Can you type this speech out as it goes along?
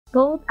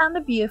Bold and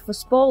the Beautiful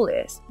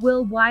spoilers.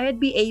 Will Wyatt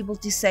be able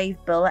to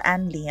save Bill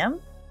and Liam?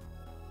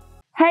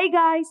 Hey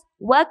guys,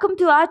 welcome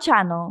to our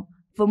channel.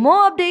 For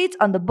more updates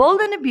on the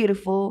Bold and the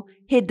Beautiful,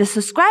 hit the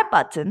subscribe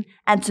button,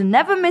 and to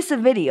never miss a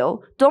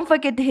video, don't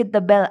forget to hit the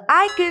bell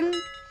icon.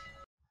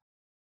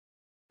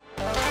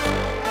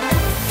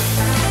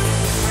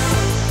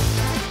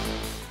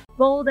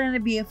 Bold and the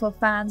Beautiful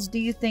fans, do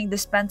you think the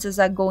Spencers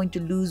are going to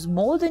lose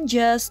more than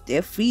just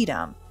their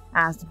freedom?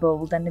 As the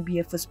Bold and the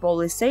Beautiful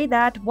spoilers say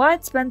that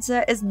Wyatt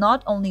Spencer is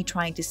not only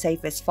trying to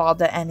save his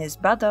father and his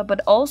brother but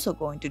also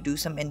going to do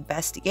some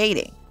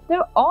investigating.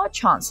 There are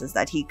chances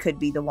that he could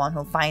be the one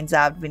who finds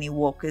out Vinnie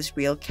Walker's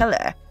real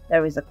killer.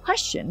 There is a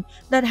question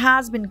that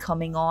has been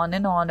coming on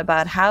and on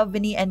about how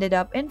Vinnie ended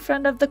up in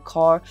front of the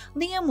car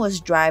Liam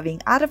was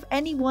driving out of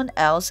anyone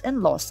else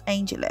in Los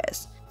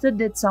Angeles. So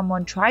did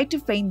someone try to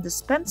frame the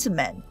Spencer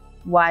men?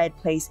 Wyatt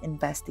plays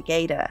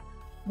investigator.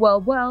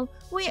 Well,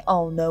 we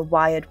all know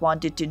Wyatt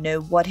wanted to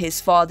know what his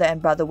father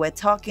and brother were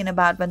talking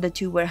about when the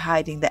two were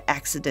hiding the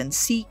accident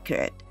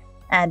secret.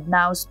 And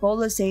now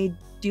spoilers say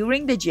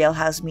during the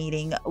jailhouse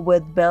meeting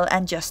with Bill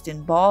and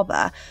Justin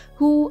Barber,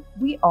 who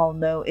we all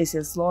know is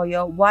his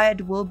lawyer,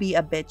 Wyatt will be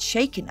a bit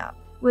shaken up.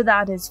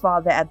 Without his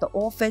father at the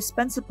office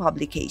Spencer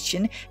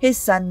publication, his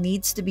son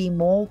needs to be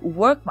more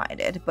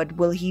work-minded, but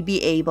will he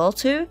be able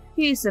to?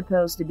 He is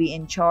supposed to be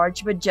in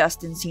charge, but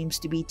Justin seems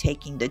to be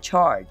taking the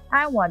charge.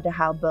 I wonder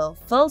how Bill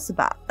feels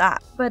about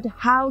that. But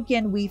how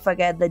can we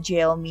forget the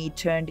jail meet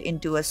turned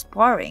into a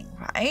sparring,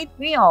 right?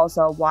 We all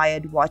saw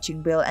Wyatt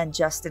watching Bill and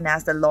Justin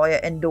as the lawyer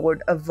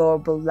endured a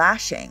verbal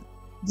lashing.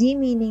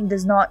 Demeaning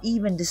does not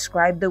even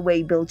describe the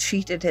way Bill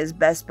treated his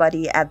best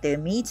buddy at their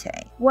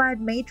meeting. Wyatt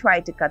may try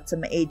to cut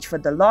some age for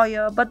the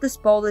lawyer, but the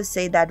spoilers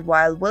say that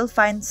Wyatt will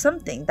find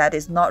something that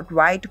is not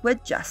right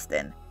with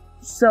Justin.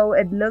 So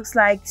it looks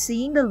like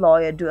seeing the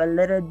lawyer do a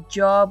little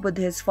job with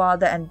his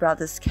father and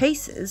brother's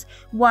cases,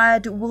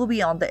 Wyatt will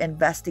be on the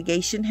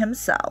investigation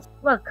himself.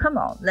 Well, come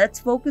on, let's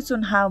focus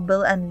on how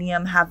Bill and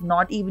Liam have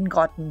not even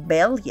gotten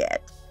bail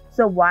yet.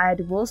 So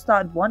Wyatt will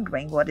start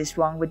wondering what is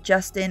wrong with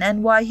Justin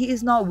and why he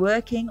is not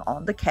working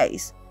on the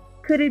case.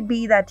 Could it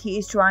be that he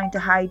is trying to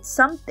hide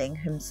something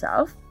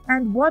himself?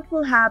 And what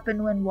will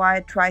happen when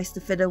Wyatt tries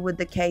to fiddle with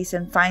the case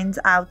and finds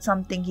out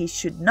something he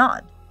should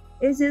not?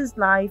 Is his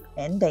life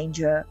in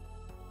danger?